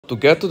To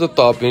get to the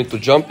top, you need to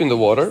jump in the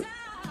water,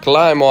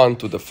 climb on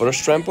to the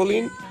first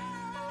trampoline.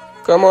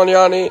 Come on,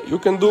 Yanni, you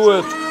can do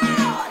it.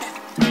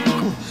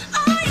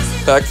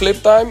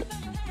 Backflip time,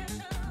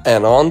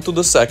 and on to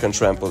the second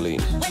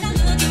trampoline.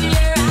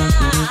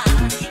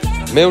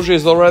 Meuge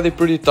is already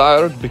pretty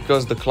tired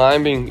because the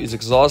climbing is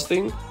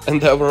exhausting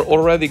and there were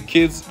already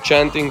kids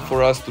chanting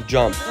for us to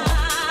jump.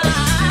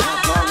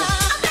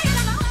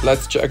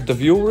 Let's check the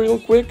view real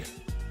quick.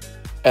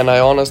 And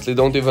I honestly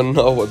don't even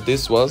know what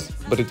this was,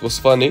 but it was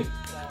funny.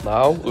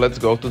 Now let's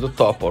go to the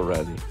top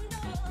already.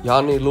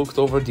 Yanni looked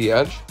over the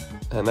edge,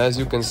 and as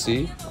you can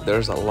see,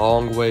 there's a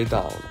long way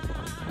down.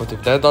 But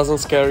if that doesn't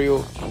scare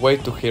you,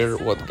 wait to hear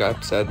what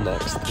Gab said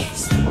next.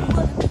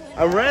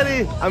 I'm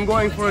ready, I'm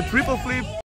going for a triple flip.